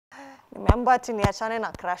Nimeambiwa ati niachane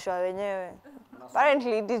na crush wa wenyewe.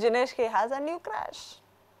 Apparently DJ Neshke has a new crush.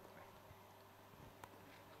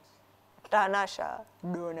 Tanasha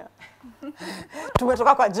Dona.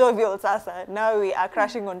 Tumetoka kwa Jovial sasa. Now we are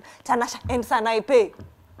crashing on Tanasha and Sanaipe.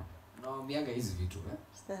 No, mianga hizi vitu,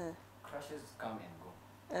 crushes come and go.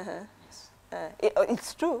 Yes.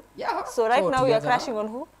 It's true. Yeah. So right now we are crashing on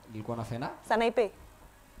who? Nilikuwa na Fena. Sanaipe.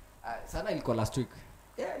 Sana ilikuwa last week.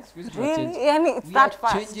 Yeah, it's really? Yani it's that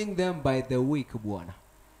fast. Changing them by the week, bwana.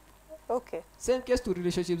 Okay. Same case to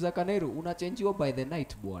relationships za Kanero, unachangiwa by the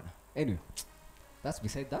night, bwana. Anyway, that's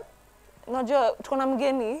beside that. Unajua tuko na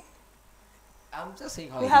mgeni. I'm just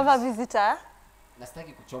saying how we have a visitor.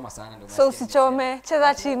 Nastaki kuchoma sana ndio. So usichome,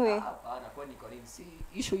 cheza chini. Hapana, kwa niko nini? See,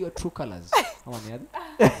 you show your true colors. Kama ni aje?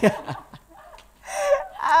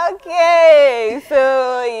 Okay.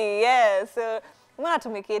 So, yeah. So, mwana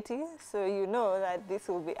tumeketi. So, you know that this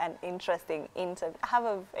will be an interesting interview. I have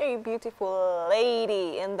a very beautiful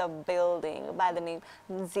lady in the building by the name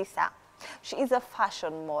Nzisa. She is a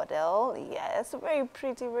fashion model, yes, very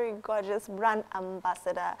pretty, very gorgeous, brand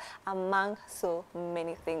ambassador, among so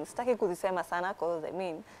many things. Sitaki kuzisema sana because I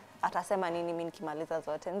mean, atasema nini mimi nikimaliza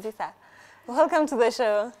zote. Nzisa, welcome to the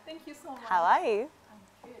show. Thank you so much. How are you? I'm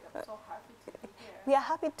good. I'm so happy to be here. We are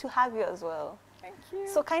happy to have you as well. Thank you.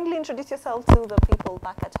 So kindly introduce yourself to the people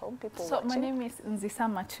back at home, people watching. My name is Nzisa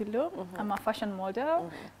Matulu. I'm a fashion model.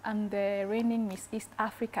 I'm the reigning Miss East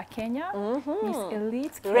Africa Kenya, Miss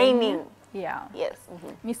Elite Kenya. Reigning. Yeah. Yes.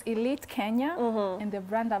 Miss Elite Kenya and the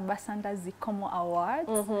brand ambassador Zikomo Awards,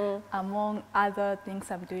 among other things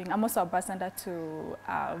I'm doing. I'm also ambassador to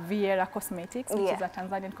Viera Cosmetics, which is a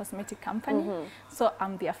Tanzanian cosmetic company. So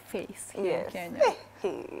I'm their face here in Kenya.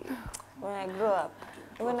 When I grow up.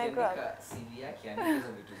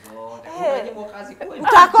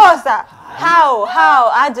 Utakosa. How?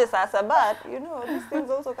 Aje sasa, but you know, these things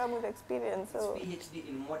also come with experience. So. It's PhD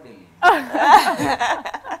in modeling.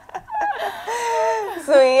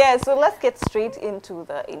 So yeah, so let's get straight into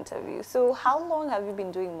the interview. So how long have you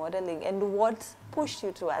been doing modeling and what pushed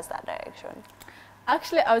you towards that direction?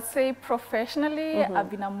 Actually, I would say professionally, I've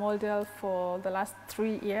been a model for the last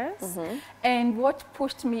 3 years. And what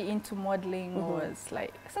pushed me into modeling was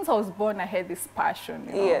like, since I was born, I had this passion.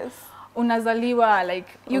 You know? Yes. Unazaliwa, like,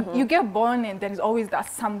 you get born and there's always that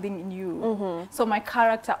something in you. So my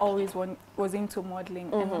character always was into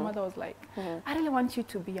modeling. And my mother was like, I really want you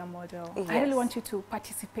to be a model. Yes. I really want you to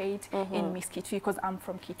participate in Miss Kitui because I'm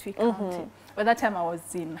from Kitui County. By that time, I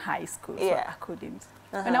was in high school, so I couldn't.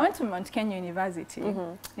 When I went to Mount Kenya University,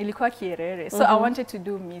 nilikuwa Kierere, so I wanted to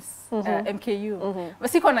do Miss MKU.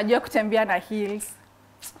 But sikuwa najua kutembea na heels.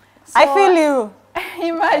 So, I feel you.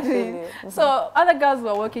 Imagine. So other girls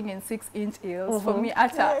were walking in 6-inch heels. For me,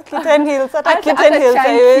 kitten heels,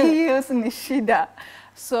 heels ni shida.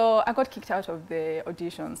 So I got kicked out of the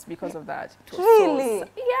auditions because of that. Really? So,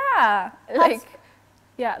 yeah.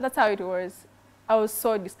 Yeah, that's how it was. I was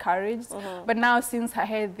so discouraged. But now since I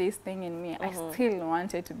had this thing in me, I still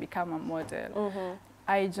wanted to become a model.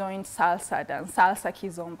 I joined salsa dance, salsa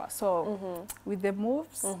kizomba. So with the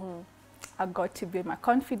moves, I got to build my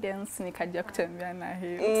confidence. Nikaja kutembea na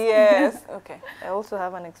heels. Yes. Okay. I also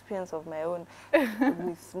have an experience of my own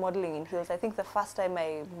with modeling in heels. I think the first time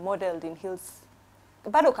I modeled in heels,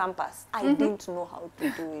 Bado campus, I didn't know how to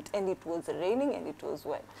do it, and it was raining and it was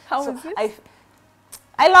wet. How was it?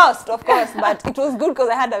 I lost, of course, but it was good because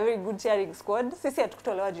I had a very good cheering squad. Sisi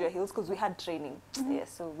hatukutolewa juu ya heels because we had training.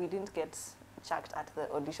 Yes, so we didn't get chucked at the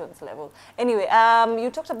auditions level. Anyway,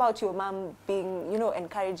 you talked about your mom being, you know,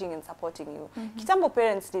 encouraging and supporting you. Kitambo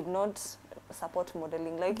parents did not support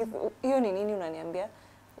modeling. Like, hiyo ni nini unaniambia?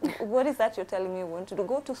 What is that you're telling me you want to do?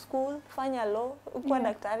 Go to school, fanya law, ukua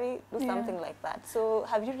daktari, do something like that. So,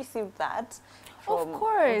 have you received that? Of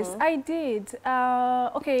course, I did.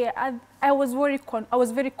 Okay, I was very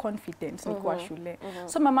confident nikuwa shule.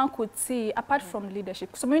 So my mom could see, apart from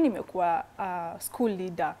leadership, so mimi nimekuwa school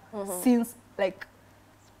leader since like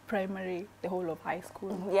primary, the whole of high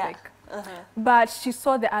school. Yeah. Like, but she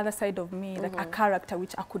saw the other side of me, like a character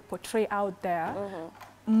which I could portray out there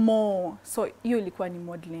more. So hiyo ilikuwa ni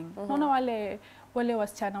modeling. Naona wale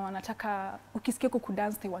wasichana wanataka ukisikia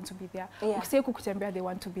kudance they want to be there. Ukisikia kutembea they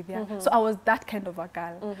want to be there. So I was that kind of a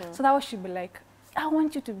girl. So that was she'd be like, I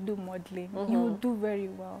want you to do modeling. You will do very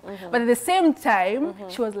well. But at the same time,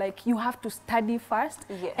 she was like, you have to study first,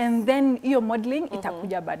 and then your modeling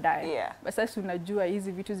itakuja baadaye. But sasa unajua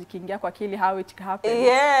hizi vitu zikiingia kwa akili how it happens.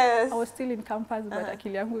 Yes. I was still in campus, but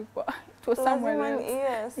akili yangu it was somewhere else.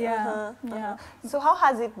 Yes. Yeah. So how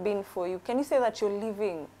has it been for you? Can you say that you're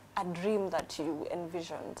living a dream that you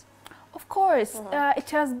envisioned? Of course, it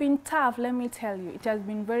has been tough, let me tell you. It has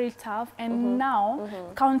been very tough. And now,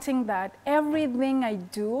 counting that, everything I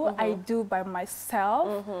do by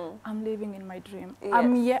myself. I'm living in my dream.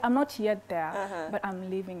 Yes. I'm not yet there, but I'm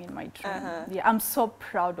living in my dream. Yeah, I'm so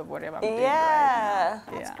proud of whatever I'm doing right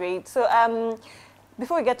now. That's great. So,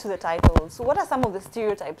 before we get to the titles, what are some of the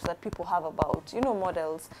stereotypes that people have about, you know,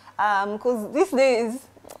 models? Because these days,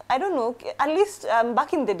 I don't know, at least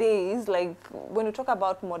back in the days, like when you talk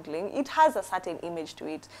about modeling, it has a certain image to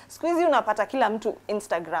it. Squeeze unapata kila mtu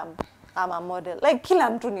Instagram, I'm a model. Like kila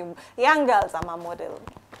mtu ni young girls, I'm a model.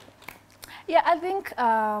 Yeah, I think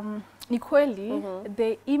ni kweli,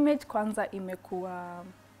 the image kwanza imekuwa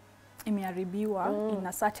imeharibiwa in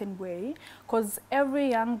a certain way, because every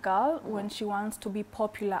young girl, when she wants to be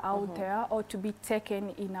popular out there or to be taken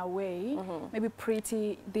in a way, maybe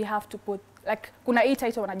pretty, they have to put like kuna hii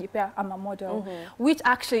title wanajipea I'm a model, which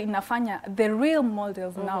actually inafanya the real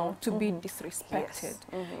models now to be disrespected.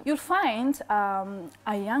 You'll find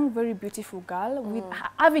a young, very beautiful girl with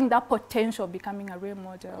having that potential of becoming a real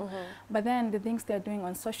model, but then the things they're doing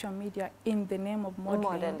on social media in the name of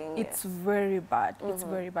modeling, it's very bad. It's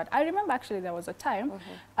very bad. I remember actually there was a time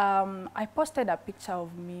I posted a picture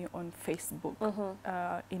of me on Facebook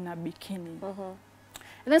in a bikini.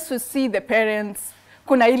 And then to see the parents,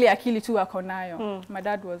 kuna ile akili tu wako nayo. My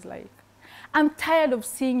dad was like, I'm tired of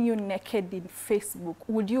seeing you naked in Facebook.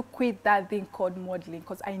 Would you quit that thing called modeling?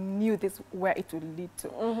 Because I knew this where it would lead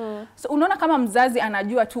to. So unaona kama mzazi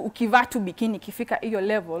anajua tu ukivaa tu bikini kifika hiyo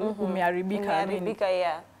level umeharibika. Umeharibika,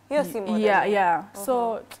 hiyo si modeling. Yeah.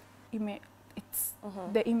 So it's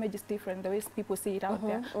the image is different, the way people see it out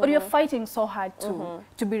there. But you're fighting so hard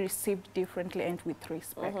to be received differently and with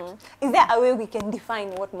respect. Is there a way we can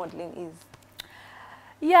define what modeling is?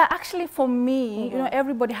 Yeah, actually for me, you know,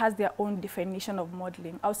 everybody has their own definition of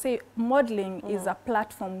modeling. I'll say modeling is a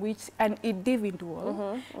platform which an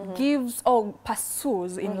individual gives or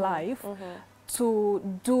pursues in life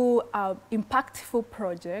to do impactful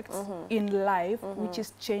projects in life which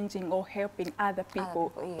is changing or helping other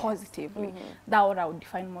people positively. That's what I would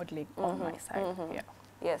define modeling on my side.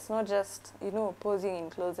 Yes, not just, you know, posing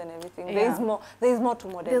in clothes and everything. There is more to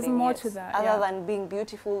modeling. There's more to that. Other than being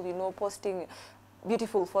beautiful, you know, posting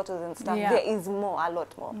beautiful photos and stuff. There is more, a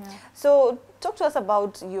lot more. So talk to us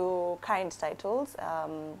about your current titles,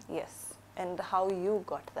 and how you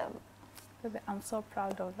got them. I'm so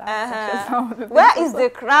proud of that. Where is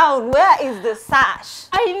the crown? Where is the sash?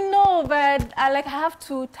 I know, but I have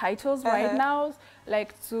 2 titles right now.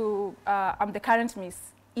 Like I'm the current Miss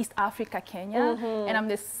East Africa, Kenya, and I'm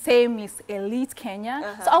the same Miss Elite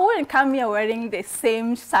Kenya. So I wouldn't come here wearing the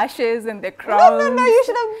same sashes and the crowns. No, you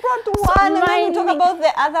should have brought one, and then we talk about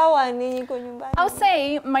the other one. I'll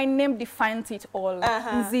say my name defines it all.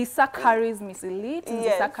 Nzisa carries Miss Elite,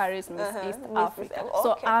 Nzisa carries Miss East Africa.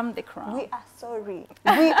 So I'm the crown. We are sorry.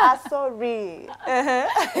 We are sorry.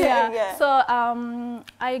 So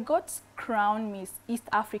I got crown Miss East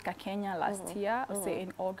Africa Kenya last year, say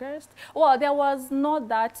in August. Well, there was not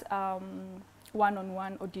that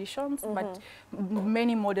one-on-one auditions, but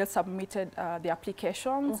many models submitted the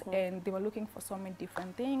applications, and they were looking for so many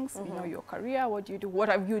different things. You know, your career, what do you do, what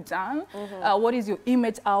have you done, what is your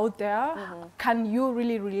image out there, can you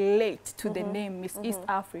really relate to the name Miss East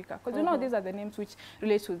Africa? Because you know, these are the names which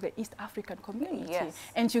relate to the East African community,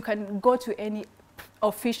 and you can go to any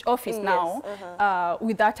office now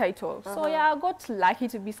with that title. So yeah, I got lucky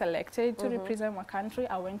to be selected to represent my country.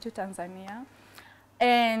 I went to Tanzania,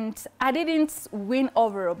 and I didn't win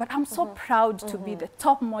overall, but I'm so proud to be the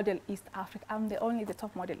top model East Africa. I'm the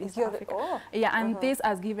top model East Africa. And this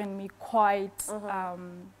has given me quite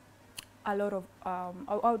a lot of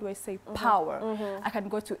how do I say, power. I can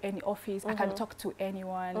go to any office, I can talk to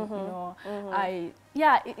anyone, you know.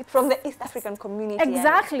 It's from the East African community.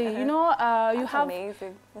 Exactly. You know, you have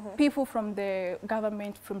amazing. people from the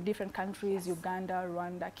government from different countries, Uganda,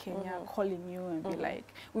 Rwanda, Kenya, calling you and be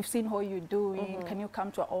like, we've seen how you're doing, can you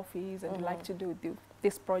come to our office and like to do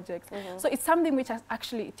this project? So it's something which has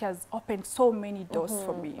actually, it has opened so many doors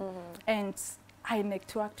for me. And I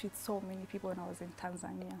networked with so many people when I was in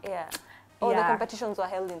Tanzania. The competitions were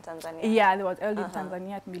held in Tanzania. Yeah, they were held in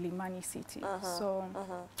Tanzania at Milimani City. So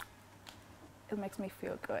it makes me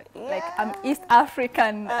feel good. Like I'm East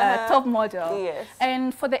African top model.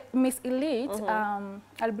 And for the Miss Elite,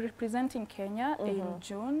 I'll be representing Kenya in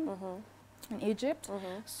June in Egypt.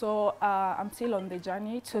 So I'm still on the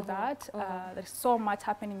journey to that. There's so much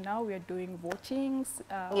happening now. We are doing votings.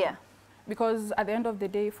 Because at the end of the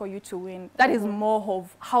day, for you to win, that is more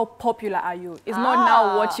of how popular are you. It's not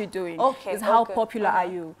now what you're doing. It's how popular are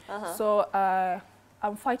you. So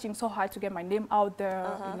I'm fighting so hard to get my name out there,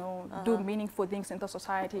 you know, do meaningful things in the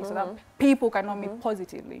society so that people can know me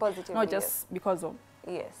positively, not just because of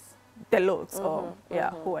the looks or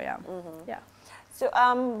who I am. Yeah. So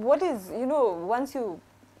what is, you know, once you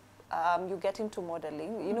you get into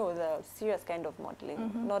modeling, you know, the serious kind of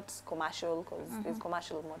modeling, not commercial, because there's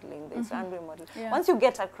commercial modeling, there's runway modeling. Once you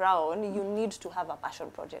get a crown, you need to have a passion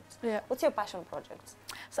project. What's your passion project?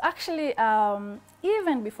 So actually,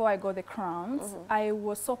 even before I got the crowns, I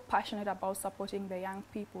was so passionate about supporting the young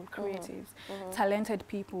people, creatives, talented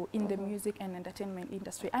people in the music and entertainment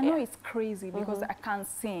industry. I know it's crazy because I can't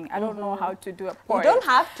sing. I don't know how to do a poem. You don't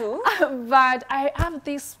have to. But I have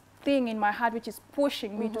this thing in my heart which is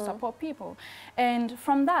pushing me to support people, and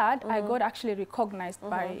from that I got actually recognized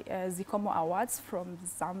by Zikomo Awards from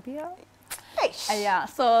Zambia. Yeah,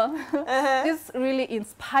 so this really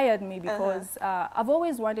inspired me because I've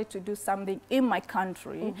always wanted to do something in my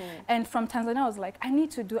country, and from Tanzania I was like, I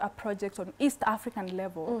need to do a project on East African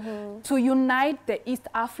level to unite the East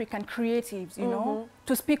African creatives, you know,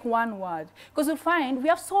 to speak one word, because you'll find we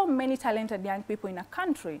have so many talented young people in a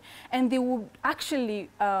country, and they would actually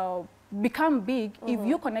become big if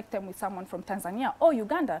you connect them with someone from Tanzania or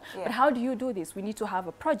Uganda. But how do you do this? We need to have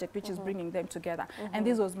a project which is bringing them together. And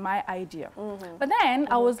this was my idea. But then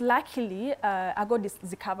I was luckily, I got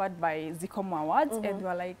discovered by Zikomo Awards, and they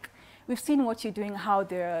were like, we've seen what you're doing, how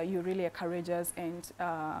you really are courageous and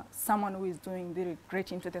someone who is doing really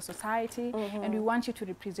great into the society, and we want you to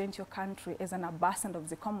represent your country as an ambassador of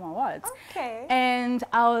the Zikomo Awards. Okay. And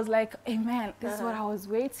I was like, hey man, this is what I was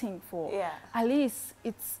waiting for. At least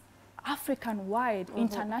it's African-wide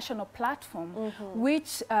international platform,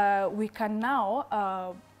 which we can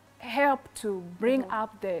now help to bring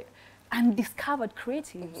up the undiscovered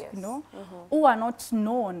creatives, you know, who are not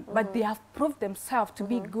known, but they have proved themselves to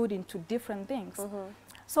be good into different things.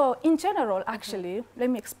 So in general, actually, let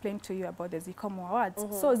me explain to you about the Zikomo Awards.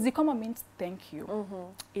 So Zikomo means thank you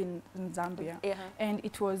in Zambia. And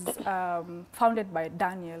it was founded by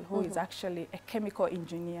Daniel, who is actually a chemical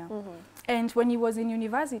engineer. And when he was in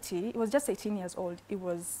university, he was just 18 years old. He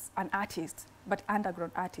was an artist, but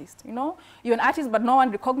underground artist. You know, you're an artist, but no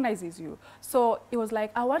one recognizes you. So it was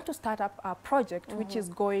like, I want to start up a project which is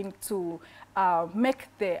going to make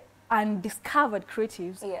the undiscovered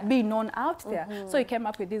creatives be known out there. So he came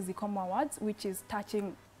up with these Zikomo Awards, which is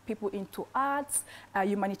touching people into arts,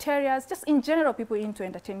 humanitarians, just in general people into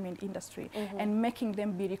entertainment industry, and making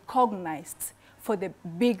them be recognized for the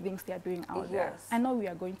big things they are doing out there. I know we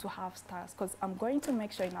are going to have stars, because I'm going to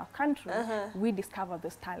make sure in our country we discover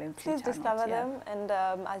those talents. Please discover them, and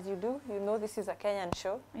as you do, you know this is a Kenyan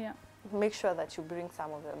show. Make sure that you bring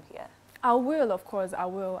some of them here. I will, of course, I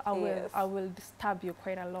will disturb you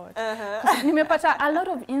quite a lot. Nimepata a lot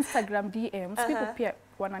of Instagram DMs, people pia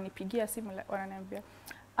wananipigia simu wananiambia,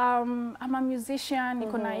 I'm a musician,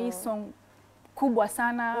 niko na hii song kubwa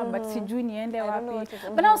sana, but sijui niende wapi.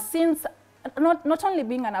 But now since not only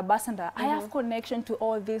being an ambassador, I have connection to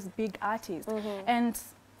all these big artists, and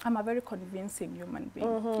I'm a very convincing human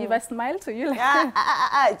being. If I smile to you,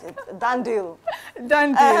 like done deal.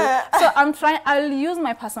 Done deal. So I'll use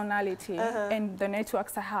my personality and the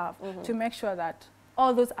networks I have to make sure that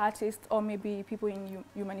all those artists, or maybe people in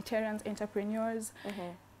humanitarians, entrepreneurs,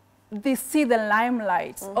 they see the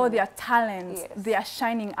limelight, all their talents, they are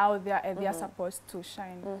shining out there, and they are supposed to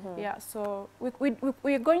shine. So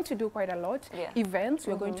we're going to do quite a lot. Events,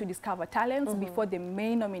 we're going to discover talents before the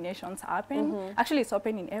main nominations happen. Actually, it's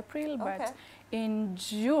open in April, but in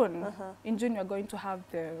June, we're going to have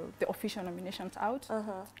the official nominations out.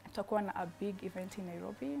 Tutakuwa na a big event in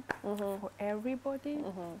Nairobi for everybody.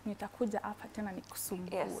 Nitakuja hapa tena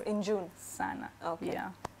nikusumbue. Yes, in June. Sana. Okay.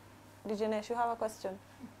 Did you have a question?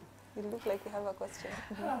 You look like you have a question.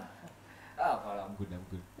 I'm good, I'm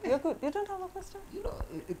good. You're good. You don't have a question? You know,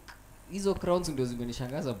 hizo crowns ndio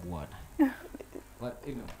zimenishangaza bwana. But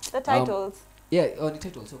you know, the titles. The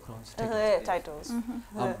titles, so crowns. Titles.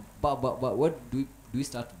 But what do we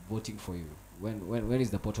start voting for you? When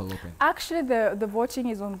is the portal open? Actually, the voting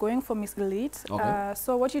is ongoing for Miss Elite.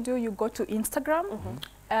 So what you do, you go to Instagram.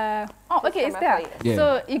 It's there.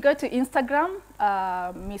 So you go to Instagram,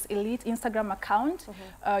 Miss Elite Instagram account.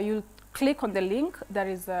 You'll click on the link. There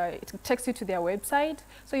is it takes you to their website.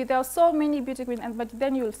 So there are so many beauty queens, but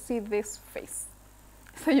then you'll see this face.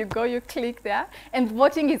 So you go, you click there, and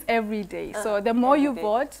voting is every day. So the more you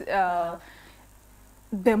vote,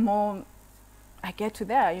 the more I get to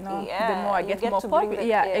there, you know, the more I get more popular.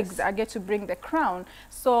 I get to bring the crown.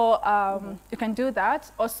 So you can do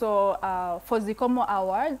that. Also, for Zikomo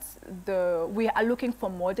Awards, we are looking for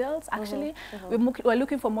models, actually. We're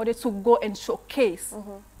looking for models to go and showcase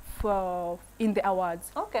in the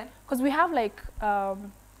awards. Okay. Because we have like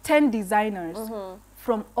 10 designers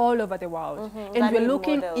from all over the world, and That we're need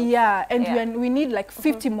looking, models. and we need like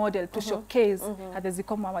 50 models to showcase at the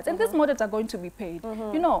Zikomo Awards, and these models are going to be paid.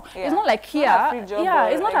 You know, it's not like here. Not a free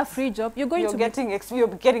job It's not a free job. You're going to you're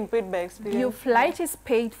getting paid by experience. your flight is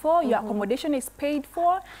paid for, your accommodation is paid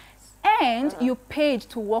for, and you paid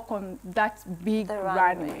to walk on that big The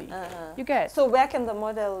runway. You get? So where can the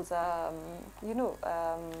models,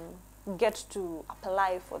 get to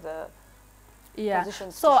apply for the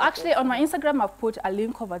positions? So to actually showcase? on my Instagram I've put a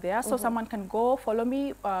link over there, so someone can go follow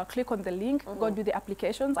me, click on the link, go do the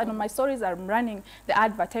applications, and on my stories I'm running the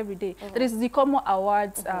advert every day. There is the Zikomo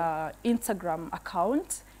Awards Instagram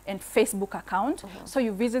account and Facebook account. So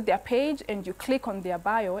you visit their page and you click on their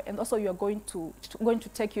bio, and also you're going to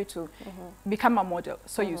take you to become a model.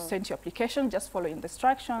 So you send your application, just follow in the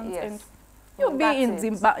instructions, and you'll be in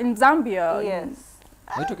Zambia. Yes.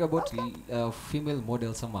 Are you talking about female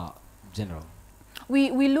models, some general?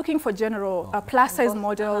 We're looking for general plus size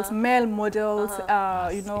models, male models,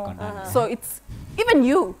 you know. So it's even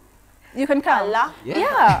you can come. Allah.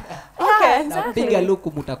 Yeah. Okay. Exactly. Napiga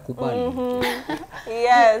luku mutakubali.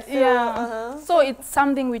 Yes. Yeah. So it's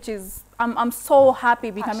something which is I'm so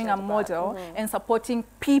happy becoming a model and supporting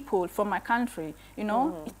people from my country. You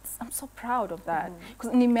know, I'm so proud of that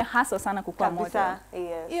because nimehasa sana kukua model. Kabisa,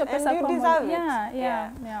 yes. Hiyo pesa And you kwa deserve model. it.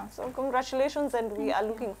 Yeah. So congratulations, and we are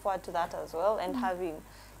looking forward to that as well, and having,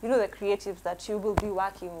 you know, the creatives that you will be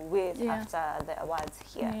working with after the awards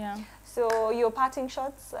here. Yeah. So your parting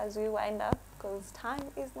shots as we wind up, because time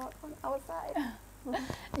is not on our side.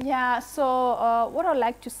 Yeah, so what I'd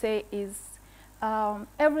like to say is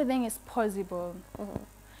everything is possible,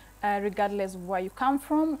 regardless where you come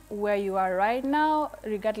from, where you are right now,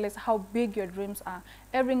 regardless how big your dreams are.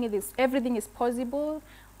 Everything is possible.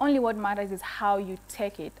 Only what matters is how you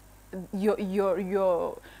take it.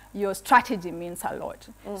 Your strategy means a lot.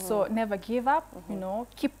 So never give up, you know,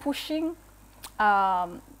 keep pushing.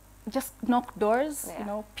 Just knock doors, you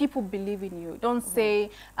know, people believe in you. Don't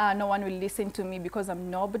say, no one will listen to me because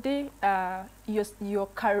I'm nobody. Your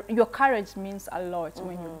courage means a lot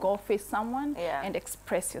when you go face someone and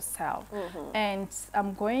express yourself. And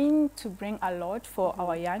I'm going to bring a lot for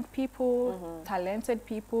our young people, talented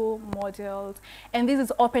people, models. And this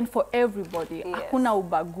is open for everybody. Hakuna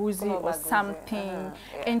ubaguzi or something.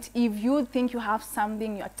 And if you think you have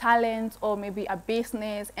something, your talent, or maybe a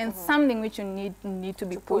business, and something which you need to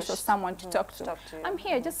be pushed, or someone to talk to, I'm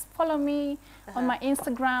here. Just follow me on my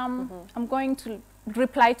Instagram. I'm going to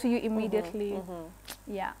reply to you immediately.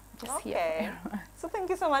 Yeah, just here. So thank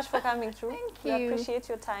you so much for coming through. Thank We you. appreciate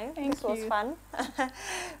your time. Thank This was you. fun.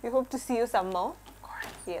 We hope to see you some more. Of course.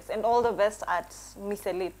 Yes, and all the best at Miss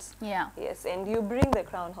Elite. Yeah. Yes, and you bring the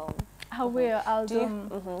crown home. I will. I'll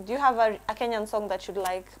Do you have a Kenyan song that you'd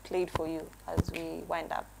like played for you as we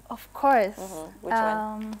wind up? Of course. Which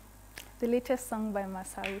one? The latest song by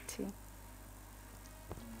Masauti.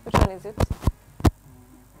 Which one is it?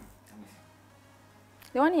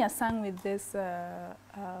 The one he sang with this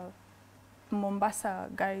Mombasa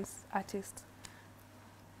guy's artist.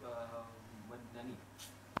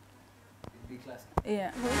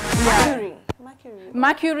 Yeah.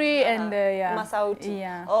 Mercury and Masauti.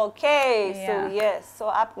 Yeah. Okay, so yes. So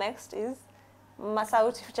up next is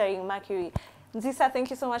Masauti featuring Mercury. Nzisa, thank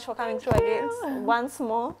you so much for coming through again. Once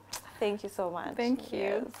more, thank you so much. Thank you.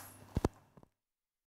 Yes.